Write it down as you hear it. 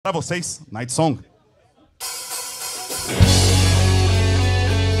Para vocês, Nightsong.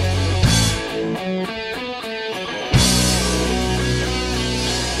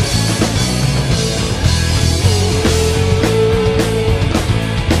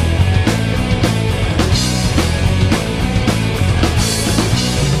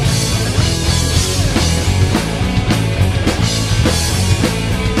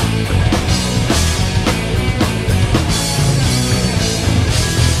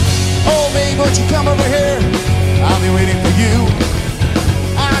 Won't you come over here? I'll be waiting for you.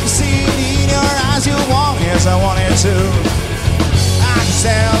 I can see it in your eyes, you want, yes I want it too. I can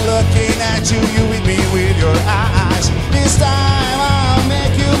stand looking at you, you with me with your eyes. This time I'll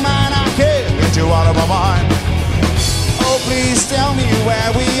make you mine, I can't get you out of my mind. Oh please tell me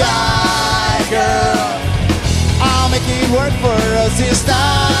where we are, girl. I'll make it work for us this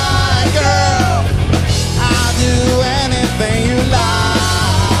time, girl. I'll do anything you like.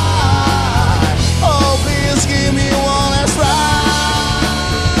 Give me one last ride.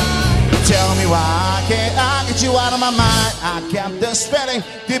 Tell me why can't I get you out of my mind? I kept this feeling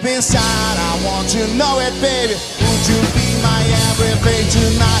deep inside. I want to know it, baby. Would you be my everything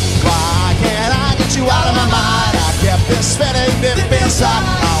tonight? Why can't I get you out of my mind? I kept this feeling deep inside.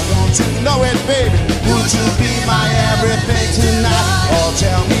 I want to know it, baby. Would you be my everything tonight? Oh,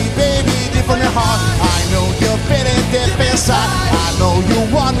 tell me, baby, deep from your heart. I know you're feeling deep inside. I know you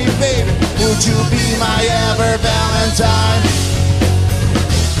want me, baby. Would you be my ever Valentine?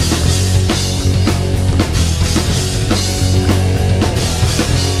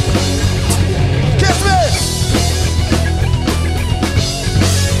 Kiss me!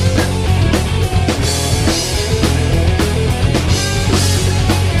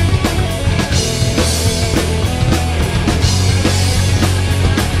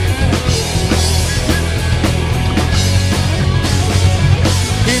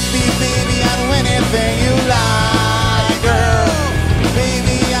 Anything you like, girl.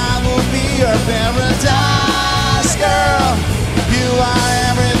 Baby, I will be your paradise, girl. You are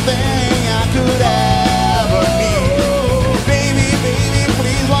everything I could ever need. Baby, baby,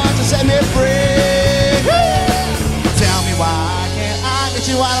 please won't you set me free? Tell me why can't I get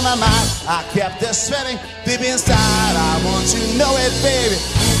you out of my mind? I kept this feeling deep inside. I want to know it, baby.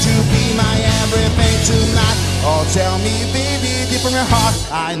 Would you be my everything tonight? Oh, tell me, baby, deep from your heart.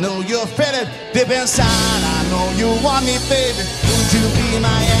 I know you're feeling deep inside. I know you want me, baby. Would you be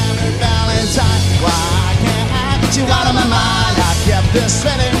my every Valentine? Why can't I get you out of my mind? I kept this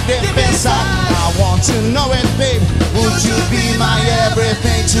feeling deep inside. I want to know it, baby. Would you be my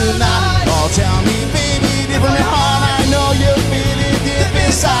everything tonight? Oh, tell me, baby, deep from your heart. I know you're feeling deep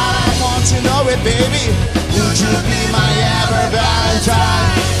inside. I want to know it, baby. Would you be my ever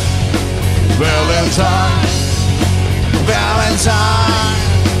Valentine? Valentine, Valentine,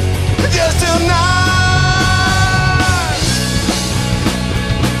 just tonight.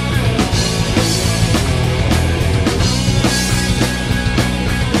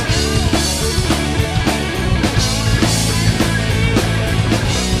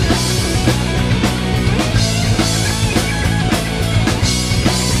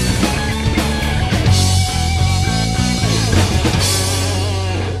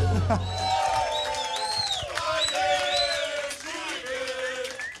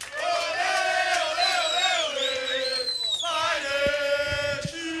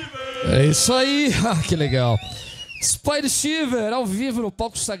 É isso aí, que legal. Spine Shiver ao vivo no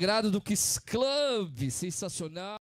palco sagrado do Kiss Club, sensacional.